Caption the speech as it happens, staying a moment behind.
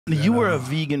You were a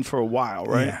vegan for a while,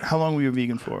 right? Yeah. How long were you a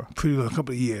vegan for? A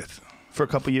couple of years. For a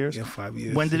couple of years? Yeah, 5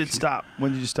 years. When did it stop?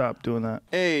 When did you stop doing that?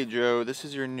 Hey Joe, this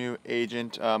is your new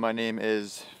agent. My name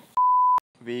is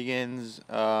Vegans.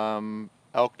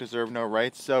 Elk deserve no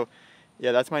rights. So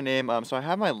yeah, that's my name. So I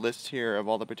have my list here of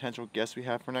all the potential guests we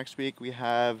have for next week. We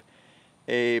have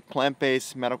a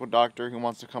plant-based medical doctor who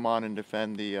wants to come on and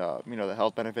defend the the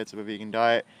health benefits of a vegan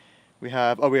diet. We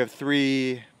have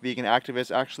 3 vegan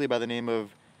activists actually by the name of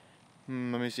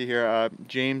let me see here,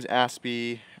 James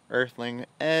Aspie, Earthling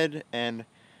Ed, and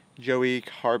Joey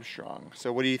Carbstrong.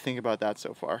 So what do you think about that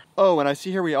so far? Oh, and I see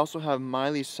here we also have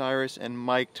Miley Cyrus and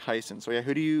Mike Tyson. So yeah,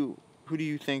 who do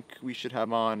you think we should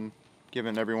have on,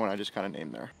 given everyone I just kind of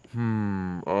named there?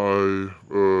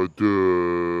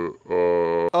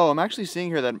 Oh, I'm actually seeing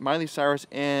here that Miley Cyrus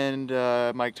and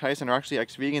Mike Tyson are actually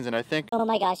ex-vegans, and I think... Oh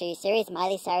my gosh, are you serious?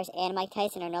 Miley Cyrus and Mike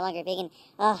Tyson are no longer vegan.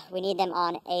 Ugh, we need them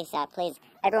on ASAP, please.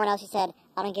 Everyone else who said,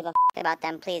 I don't give a f about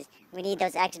them, please. We need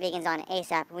those ex-vegans on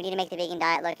ASAP. We need to make the vegan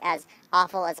diet look as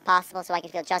awful as possible so I can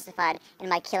feel justified in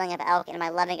my killing of elk and my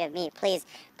loving of meat. Please,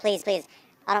 please, please.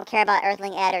 I don't care about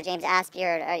Earthling Ed or James Aspie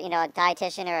or a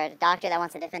dietitian or a doctor that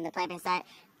wants to defend the plant-based diet.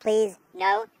 Please,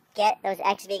 no, get those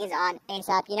ex-vegans on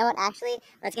ASAP. You know what, actually,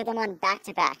 let's get them on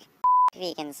back-to-back.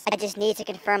 Vegans. I just need to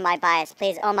confirm my bias,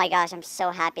 please. Oh my gosh, I'm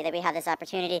so happy that we have this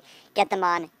opportunity. Get them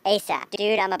on ASAP.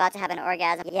 Dude, I'm about to have an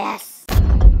orgasm. Yes!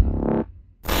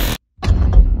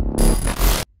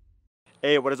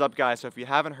 Hey, what is up guys? So if you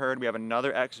haven't heard, we have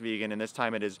another ex-vegan, and this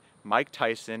time it is Mike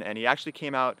Tyson, and he actually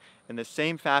came out in the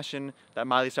same fashion that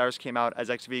Miley Cyrus came out as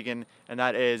ex-vegan, and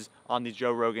that is on the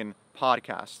Joe Rogan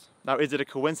podcast. Now, is it a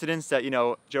coincidence that,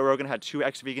 Joe Rogan had 2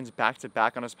 ex-vegans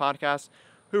back-to-back on his podcast?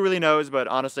 Who really knows, but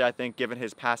honestly, I think given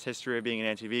his past history of being an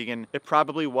anti-vegan, it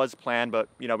probably was planned, but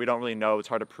we don't really know. It's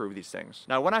hard to prove these things.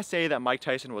 Now, when I say that Mike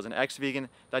Tyson was an ex-vegan,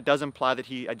 that does imply that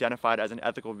he identified as an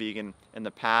ethical vegan in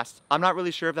the past. I'm not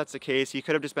really sure if that's the case. He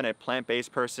could have just been a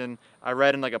plant-based person. I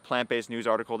read in like a plant-based news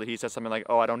article that he said something like,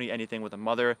 oh, I don't eat anything with a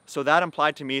mother. So that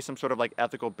implied to me some sort of like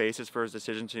ethical basis for his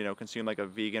decision to, consume like a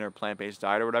vegan or plant-based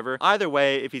diet or whatever. Either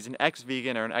way, if he's an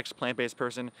ex-vegan or an ex-plant-based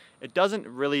person, it doesn't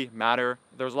really matter.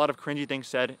 There's a lot of cringy things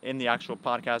said in the actual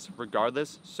podcast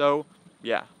regardless. So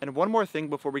yeah. And one more thing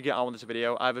before we get on with this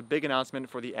video, I have a big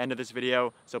announcement for the end of this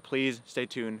video, so please stay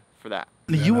tuned for that.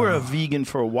 You were a vegan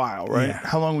for a while, right? Yeah.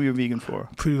 How long were you a vegan for?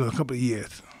 A couple of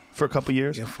years. For a couple of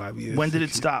years? Yeah, 5 years. When did it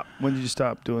stop? When did you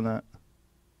stop doing that?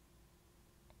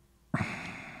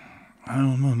 I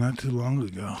don't know, not too long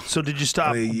ago. So did you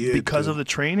stop because of the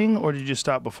training, or did you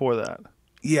stop before that?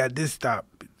 Yeah, I did stop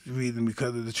reading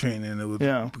because of the training. It was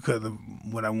because of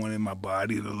what I wanted my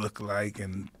body to look like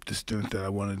and the strength that I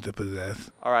wanted to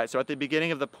possess. All right, so at the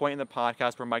beginning of the point in the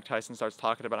podcast where Mike Tyson starts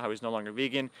talking about how he's no longer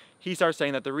vegan, he starts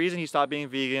saying that the reason he stopped being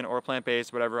vegan or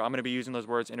plant-based, whatever, I'm going to be using those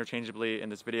words interchangeably in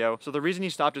this video. So the reason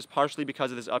he stopped is partially because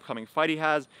of this upcoming fight he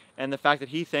has and the fact that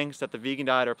he thinks that the vegan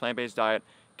diet or plant-based diet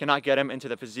cannot get him into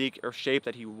the physique or shape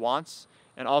that he wants,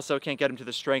 and also can't get him to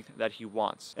the strength that he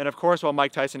wants. And of course, while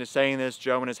Mike Tyson is saying this,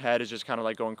 Joe in his head is just kind of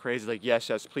like going crazy, like, yes,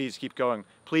 yes, please keep going.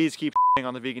 Please keep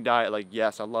on the vegan diet. Like,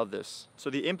 yes, I love this. So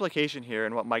the implication here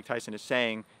in what Mike Tyson is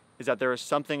saying is that there is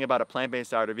something about a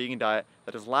plant-based diet or vegan diet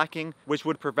that is lacking, which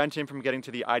would prevent him from getting to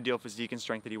the ideal physique and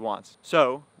strength that he wants.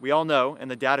 So we all know,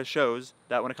 and the data shows,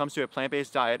 that when it comes to a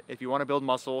plant-based diet, if you want to build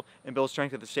muscle and build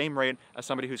strength at the same rate as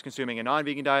somebody who's consuming a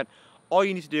non-vegan diet, all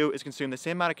you need to do is consume the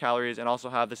same amount of calories and also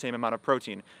have the same amount of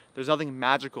protein. There's nothing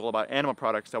magical about animal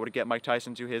products that would get Mike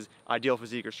Tyson to his ideal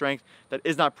physique or strength that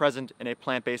is not present in a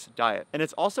plant-based diet. And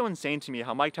it's also insane to me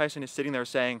how Mike Tyson is sitting there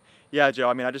saying, yeah, Joe,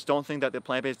 I just don't think that the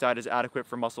plant-based diet is adequate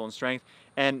for muscle and strength.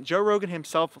 And Joe Rogan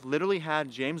himself literally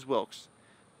had James Wilks,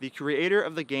 the creator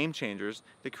of the Game Changers,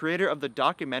 the creator of the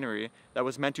documentary that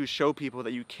was meant to show people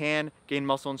that you can gain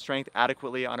muscle and strength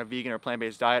adequately on a vegan or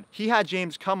plant-based diet. He had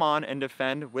James come on and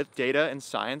defend with data and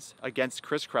science against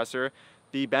Chris Kresser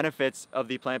the benefits of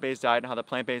the plant-based diet and how the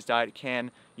plant-based diet can,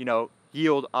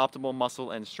 yield optimal muscle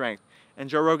and strength.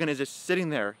 And Joe Rogan is just sitting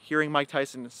there hearing Mike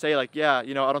Tyson say like, yeah, I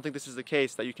don't think this is the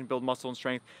case, that you can build muscle and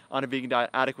strength on a vegan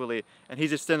diet adequately. And he's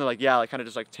just sitting there like, yeah, like kind of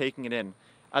just like taking it in.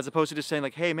 As opposed to just saying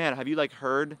like, hey man, have you like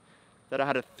heard that I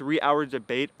had a 3-hour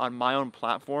debate on my own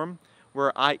platform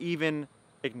where I even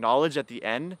acknowledge at the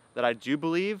end that I do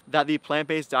believe that the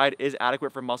plant-based diet is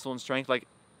adequate for muscle and strength? Like,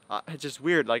 it's just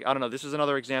weird. Like, I don't know. This is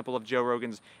another example of Joe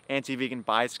Rogan's anti-vegan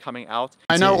bias coming out.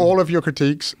 I know all of your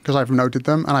critiques because I've noted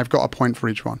them and I've got a point for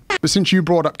each one. But since you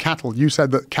brought up cattle, you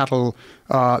said that cattle,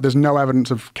 there's no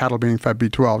evidence of cattle being fed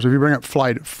B12. So if you bring up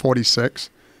Flight 46,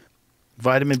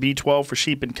 Vitamin B12 for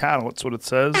sheep and cattle, that's what it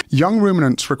says. Young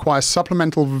ruminants require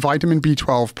supplemental vitamin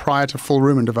B12 prior to full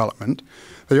rumen development.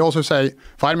 They also say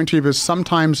vitamin tubers is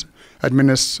sometimes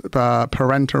administered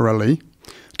parenterally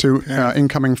to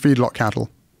incoming feedlot cattle.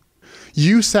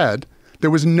 You said there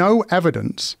was no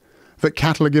evidence that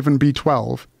cattle are given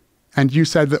B12, and you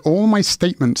said that all my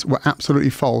statements were absolutely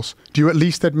false. Do you at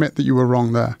least admit that you were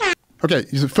wrong there? Okay,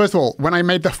 first of all, when I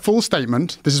made the full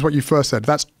statement, this is what you first said.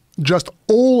 That's just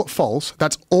all false.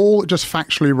 That's all just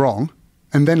factually wrong.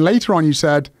 And then later on you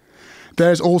said,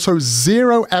 there's also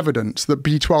zero evidence that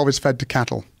B12 is fed to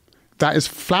cattle. That is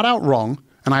flat out wrong,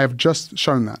 and I have just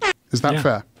shown that. Is that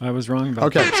fair? I was wrong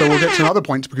about that. Okay, so we'll get to other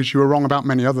points because you were wrong about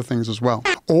many other things as well.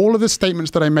 All of the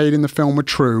statements that I made in the film were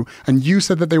true, and you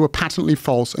said that they were patently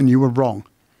false, and you were wrong.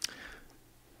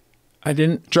 I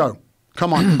didn't. Joe,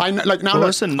 come on.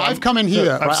 Listen, I've come in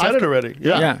here. I've said it already.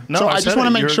 Yeah. No, so I just want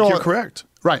to make sure. You're correct.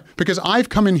 Right, because I've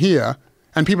come in here,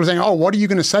 and people are saying, oh, what are you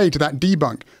going to say to that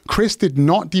debunk? Chris did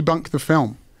not debunk the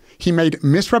film. He made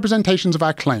misrepresentations of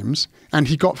our claims, and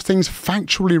he got things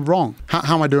factually wrong.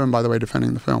 How am I doing, by the way,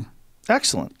 defending the film?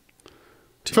 Excellent.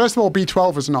 First of all,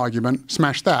 B12 is an argument.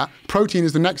 Smash that. Protein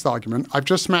is the next argument. I've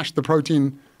just smashed the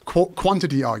protein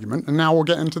quantity argument, and now we'll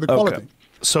get into the quality. Okay.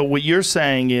 So what you're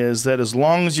saying is that as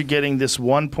long as you're getting this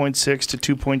 1.6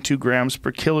 to 2.2 grams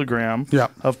per kilogram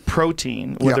of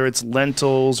protein, whether it's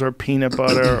lentils or peanut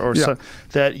butter or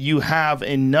that you have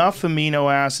enough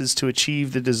amino acids to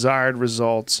achieve the desired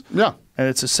results. Yeah. And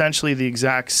it's essentially the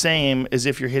exact same as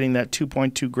if you're hitting that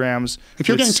 2.2 grams. If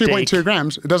you're getting 2.2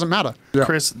 grams, it doesn't matter. Yeah.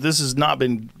 Chris, this has not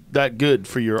been that good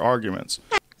for your arguments.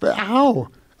 But how?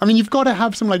 I mean, you've got to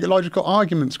have some logical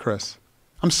arguments, Chris.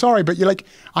 I'm sorry, but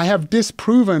I have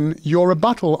disproven your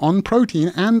rebuttal on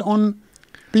protein and on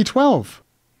B12.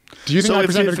 Do you think I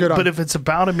presented a good argument? But if it's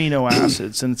about amino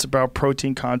acids and it's about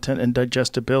protein content and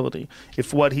digestibility,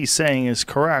 if what he's saying is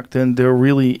correct, then there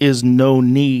really is no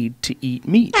need to eat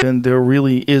meat. Then there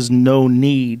really is no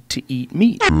need to eat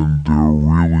meat.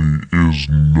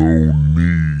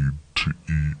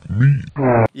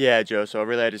 Yeah, Joe, so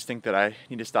really I just think that I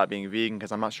need to stop being vegan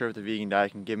because I'm not sure if the vegan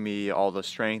diet can give me all the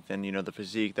strength and, the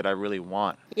physique that I really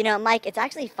want. Mike, it's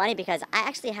actually funny because I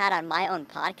actually had on my own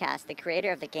podcast the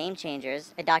creator of The Game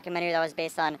Changers, a documentary that was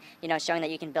based on, showing that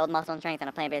you can build muscle and strength on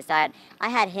a plant-based diet. I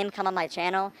had him come on my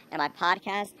channel and my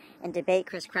podcast and debate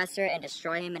Chris Kresser and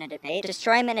destroy him in a debate.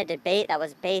 Destroy him in a debate that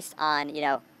was based on,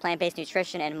 plant-based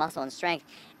nutrition and muscle and strength.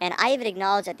 And I even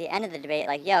acknowledged at the end of the debate,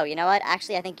 yo, you know what?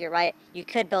 Actually, I think you're right. You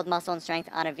could build muscle and strength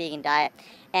on a vegan diet.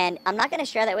 And I'm not going to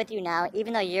share that with you now,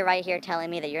 even though you're right here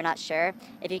telling me that you're not sure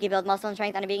if you can build muscle and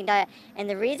strength on a vegan diet. And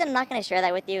the reason I'm not going to share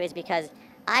that with you is because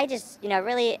I just,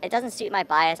 really, it doesn't suit my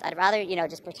bias. I'd rather,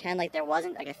 just pretend like there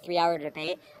wasn't a 3-hour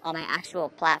debate on my actual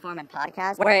platform and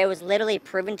podcast where it was literally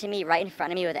proven to me right in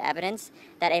front of me with evidence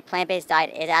that a plant-based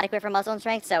diet is adequate for muscle and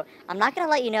strength. So I'm not going to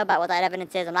let you know about what that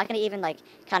evidence is. I'm not going to even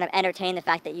kind of entertain the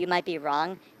fact that you might be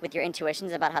wrong with your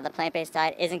intuitions about how the plant-based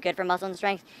diet isn't good for muscle and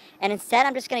strength. And instead,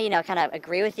 I'm just going to, kind of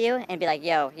agree with you and be like,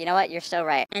 yo, you know what? You're so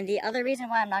right. And the other reason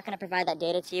why I'm not going to provide that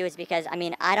data to you is because,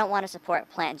 I don't want to support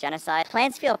plant genocide.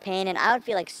 Plants feel pain, and I would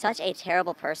feel like such a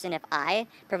terrible person if I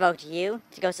provoked you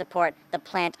to go support the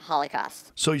plant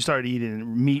holocaust. So you started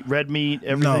eating meat, red meat,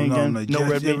 everything again? No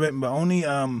red meat? But only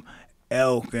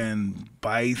elk and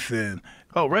bison.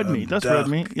 Oh, red meat. That's duck. red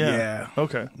meat. Yeah.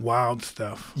 Okay. Wild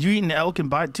stuff. You eating elk and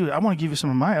bison? Dude, I want to give you some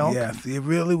of my elk. Yes. Yeah,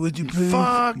 really? Would you please?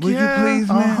 Fuck Would you please,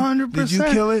 man? 100%. Did you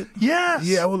kill it? Yes.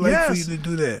 Yeah, I would like for you to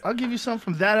do that. I'll give you some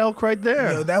from that elk right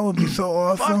there. Yo, that would be so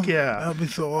awesome. Fuck yeah. That would be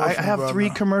so awesome, I have 3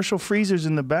 commercial freezers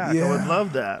in the back. Yeah. I would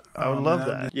love that. I would love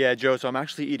that. Yeah, Joe, so I'm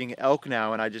actually eating elk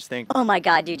now, and I just think... Oh my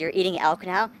god, dude, you're eating elk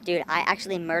now? Dude, I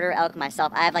actually murder elk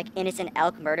myself. I have innocent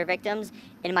elk murder victims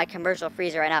in my commercial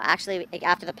freezer right now. Actually,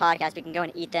 after the podcast, we can go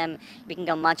and eat them. We can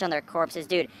go munch on their corpses.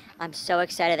 Dude, I'm so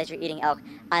excited that you're eating elk.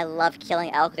 I love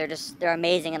killing elk. They're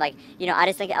amazing. And I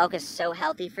just think elk is so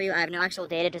healthy for you. I have no actual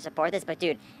data to support this, but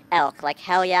dude, elk.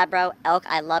 Hell yeah, bro. Elk,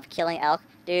 I love killing elk.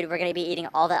 Dude, we're going to be eating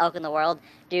all the elk in the world.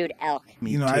 Dude, elk.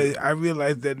 I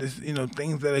realize that there's,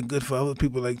 things that are good for other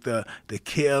people like the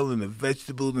kale and the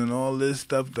vegetables and all this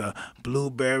stuff, the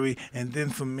blueberry. And then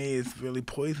for me, it's really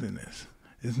poisonous.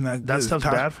 It's not good. That stuff's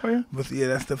bad for you? But yeah,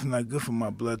 that stuff's not good for my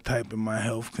blood type and my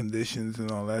health conditions and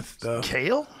all that stuff.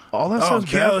 Kale? All that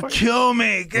stuff's bad for you? Kill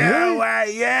me. Kale,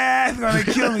 really? Yeah, it's going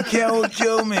to kill me. Kale will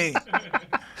kill me.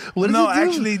 What does it do?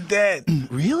 Actually dead.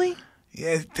 Really?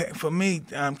 Yeah, for me,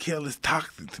 kale is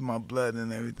toxic to my blood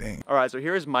and everything. All right, so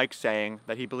here is Mike saying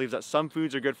that he believes that some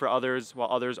foods are good for others while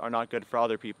others are not good for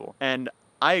other people. And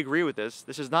I agree with this.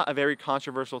 This is not a very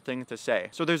controversial thing to say.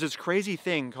 So there's this crazy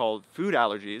thing called food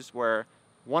allergies where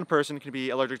one person can be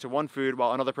allergic to one food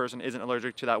while another person isn't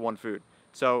allergic to that one food.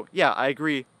 So yeah, I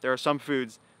agree. There are some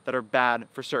foods that are bad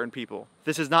for certain people.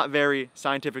 This is not very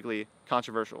scientifically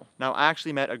controversial. Now, I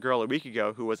actually met a girl a week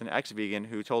ago who was an ex-vegan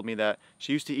who told me that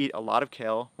she used to eat a lot of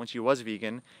kale when she was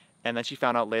vegan, and then she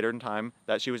found out later in time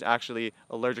that she was actually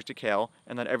allergic to kale,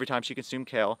 and that every time she consumed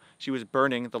kale, she was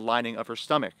burning the lining of her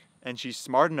stomach. And she's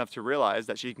smart enough to realize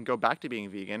that she can go back to being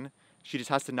vegan. She just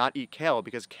has to not eat kale,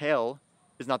 because kale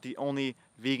is not the only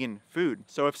vegan food.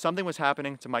 So if something was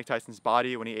happening to Mike Tyson's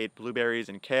body when he ate blueberries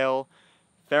and kale,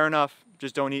 fair enough,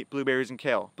 just don't eat blueberries and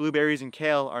kale. Blueberries and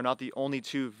kale are not the only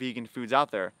two vegan foods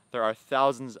out there. There are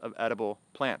thousands of edible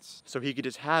plants. So he could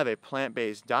just have a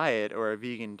plant-based diet or a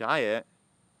vegan diet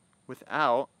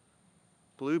without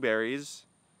blueberries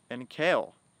and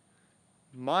kale.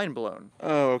 Mind blown.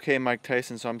 Oh, okay, Mike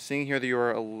Tyson. So I'm seeing here that you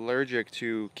are allergic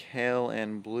to kale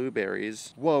and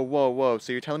blueberries. Whoa, whoa, whoa.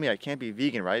 So you're telling me I can't be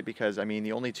vegan, right? Because, I mean,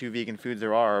 the only two vegan foods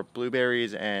there are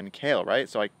blueberries and kale, right?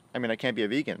 So I mean, I can't be a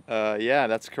vegan. Yeah,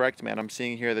 that's correct, man. I'm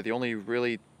seeing here that the only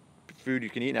really food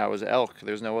you can eat now is elk.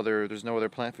 There's no other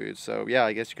plant foods. So yeah,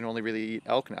 I guess you can only really eat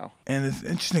elk now. And it's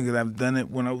interesting because I've done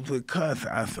it when I was with Cuz.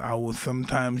 I will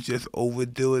sometimes just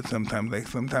overdo it. Sometimes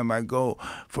I go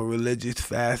for religious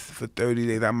fast for 30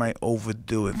 days. I might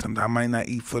overdo it. Sometimes I might not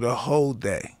eat for the whole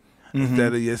day.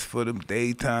 Instead of just for the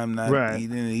daytime not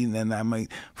eating, and I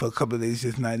might for a couple of days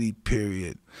just not eat,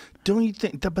 period. Don't you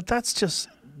think that, but that's just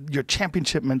your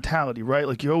championship mentality, right?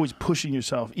 Like you're always pushing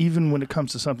yourself, even when it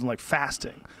comes to something like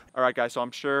fasting. All right, guys, so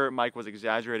I'm sure Mike was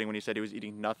exaggerating when he said he was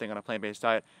eating nothing on a plant-based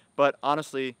diet, but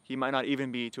honestly, he might not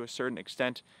even be to a certain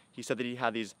extent. He said that he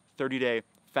had these 30-day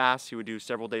fasts. He would do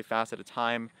several-day fasts at a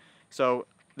time. So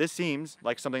this seems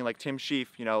like something like Tim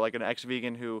Sheaf, you know, like an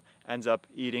ex-vegan who ends up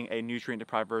eating a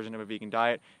nutrient-deprived version of a vegan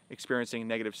diet, experiencing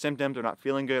negative symptoms or not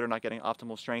feeling good or not getting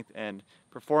optimal strength and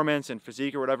performance and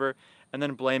physique or whatever, and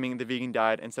then blaming the vegan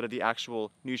diet instead of the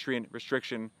actual nutrient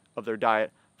restriction of their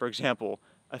diet. For example,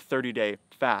 a 30-day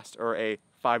fast or a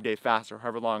 5-day fast or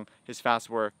however long his fasts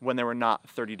were when they were not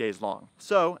 30 days long.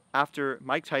 So after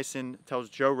Mike Tyson tells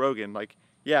Joe Rogan, like,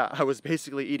 yeah, I was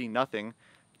basically eating nothing,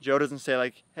 Joe doesn't say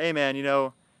like, hey man, you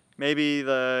know, maybe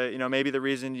the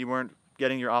reason you weren't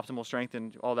getting your optimal strength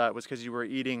and all that was because you were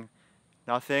eating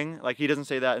nothing. Like, he doesn't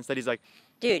say that. Instead, he's like,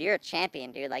 dude, you're a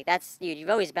champion, dude. Like, that's, dude, you've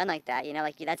always been like that, you know?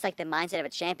 Like, that's like the mindset of a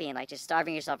champion, like just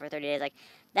starving yourself for 30 days. Like,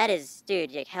 that is,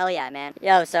 dude, like, hell yeah, man.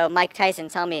 Yo, so Mike Tyson,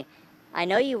 tell me, I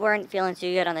know you weren't feeling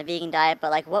too good on the vegan diet,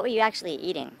 but like, what were you actually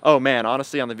eating? Oh man,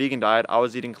 honestly, on the vegan diet, I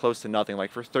was eating close to nothing.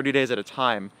 Like, for 30 days at a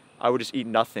time, I would just eat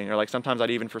nothing. Or like sometimes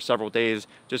I'd even for several days,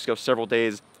 just go several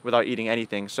days without eating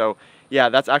anything. So yeah,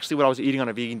 that's actually what I was eating on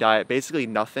a vegan diet, basically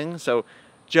nothing. So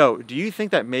Joe, do you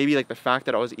think that maybe like the fact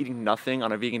that I was eating nothing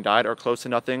on a vegan diet or close to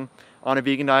nothing on a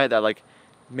vegan diet, that like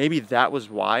maybe that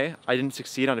was why I didn't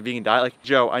succeed on a vegan diet? Like,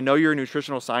 Joe, I know you're a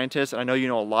nutritional scientist and I know you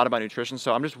know a lot about nutrition,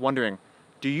 so I'm just wondering,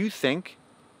 do you think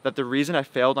that the reason I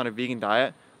failed on a vegan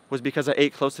diet was because I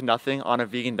ate close to nothing on a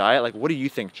vegan diet? Like, what do you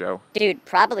think, Joe? Dude,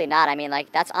 probably not. I mean, like,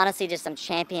 that's honestly just some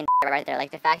champion right there.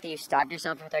 Like, the fact that you starved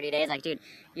yourself for 30 days, like, dude,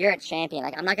 you're a champion.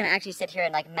 Like, I'm not going to actually sit here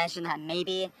and, like, mention that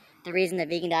maybe the reason the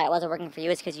vegan diet wasn't working for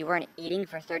you is because you weren't eating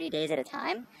for 30 days at a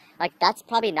time. Like, that's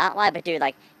probably not why, but, dude,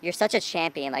 like, you're such a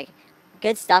champion. Like,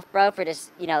 good stuff, bro, for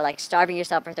just, you know, like, starving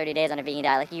yourself for 30 days on a vegan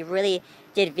diet. Like, you really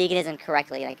did veganism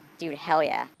correctly. Like, dude, hell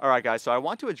yeah. All right, guys, so I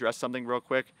want to address something real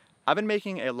quick. I've been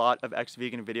making a lot of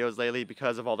ex-vegan videos lately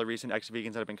because of all the recent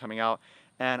ex-vegans that have been coming out.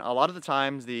 And a lot of the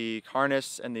times, the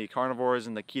carnists and the carnivores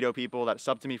and the keto people that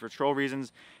sub to me for troll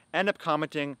reasons end up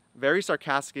commenting very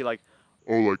sarcastically like,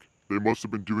 oh, like, they must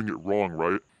have been doing it wrong,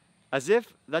 right? As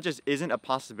if that just isn't a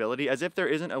possibility, as if there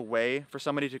isn't a way for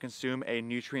somebody to consume a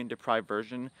nutrient-deprived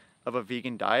version of a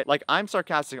vegan diet. Like, I'm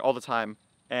sarcastic all the time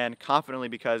and confidently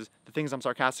because the things I'm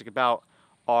sarcastic about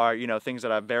are, you know, things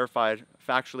that I've verified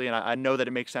factually, and I know that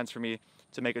it makes sense for me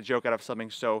to make a joke out of something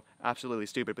so absolutely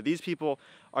stupid. But these people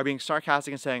are being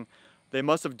sarcastic and saying they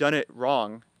must have done it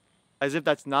wrong, as if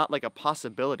that's not like a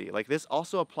possibility. Like, this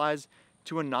also applies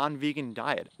to a non-vegan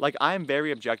diet. Like, I am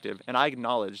very objective, and I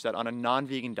acknowledge that on a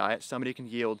non-vegan diet, somebody can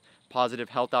yield positive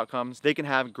health outcomes. They can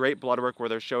have great blood work where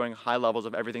they're showing high levels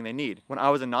of everything they need. When I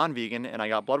was a non-vegan and I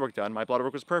got blood work done, my blood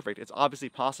work was perfect. It's obviously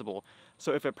possible.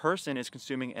 So if a person is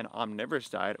consuming an omnivorous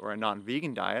diet or a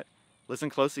non-vegan diet, listen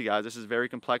closely, guys, this is very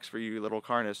complex for you little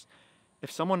carnists.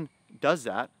 If someone does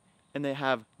that and they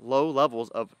have low levels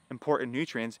of important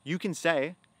nutrients, you can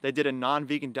say they did a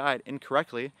non-vegan diet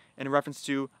incorrectly in reference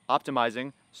to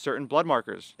optimizing certain blood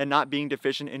markers and not being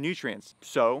deficient in nutrients.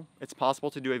 So it's possible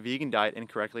to do a vegan diet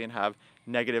incorrectly and have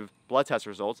negative blood test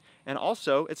results. And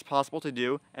also it's possible to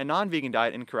do a non-vegan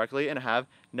diet incorrectly and have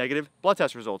negative blood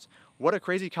test results. What a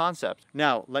crazy concept.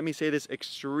 Now, let me say this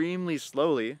extremely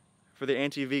slowly for the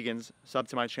anti-vegans sub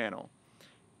to my channel.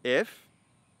 If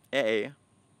a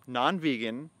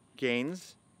non-vegan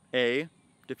gains a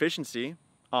deficiency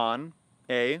on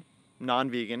a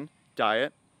non-vegan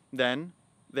diet, then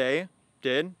they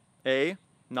did a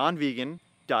non-vegan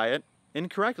diet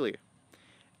incorrectly.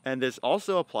 And this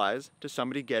also applies to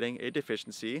somebody getting a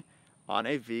deficiency on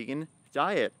a vegan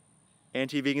diet.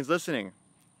 Anti-vegans listening,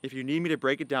 if you need me to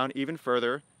break it down even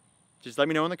further, just let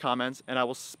me know in the comments and I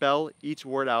will spell each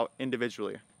word out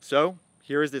individually. So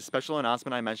here is this special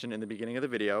announcement I mentioned in the beginning of the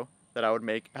video that I would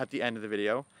make at the end of the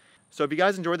video. So if you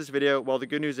guys enjoyed this video, well, the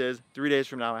good news is 3 days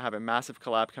from now, I have a massive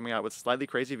collab coming out with Slightly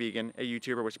Crazy Vegan, a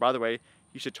YouTuber, which by the way,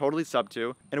 you should totally sub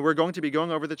to. And we're going to be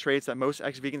going over the traits that most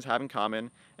ex-vegans have in common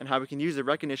and how we can use the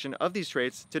recognition of these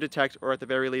traits to detect, or at the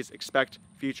very least, expect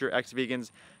future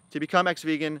ex-vegans to become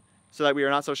ex-vegan so that we are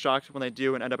not so shocked when they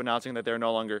do and end up announcing that they're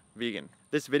no longer vegan.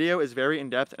 This video is very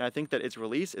in-depth and I think that its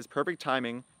release is perfect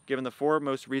timing given the 4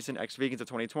 most recent ex-vegans of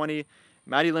 2020,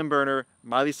 Maddie Limburner,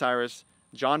 Miley Cyrus,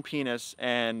 John Penis,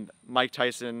 and Mike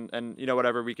Tyson, and you know,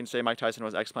 whatever, we can say Mike Tyson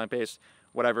was ex-plant based,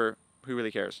 whatever, who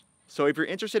really cares? So if you're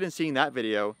interested in seeing that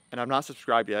video and have not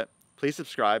subscribed yet, please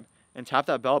subscribe and tap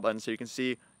that bell button so you can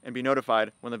see and be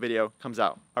notified when the video comes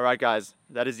out. All right, guys,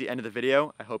 that is the end of the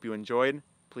video. I hope you enjoyed.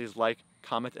 Please like,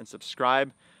 comment, and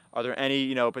subscribe. Are there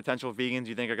any, potential vegans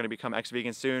you think are going to become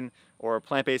ex-vegan soon, or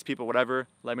plant-based people, whatever?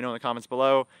 Let me know in the comments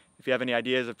below. If you have any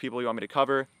ideas of people you want me to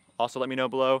cover, also let me know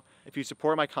below. If you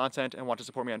support my content and want to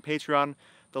support me on Patreon,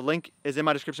 the link is in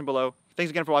my description below.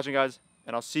 Thanks again for watching, guys,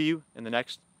 and I'll see you in the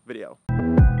next video.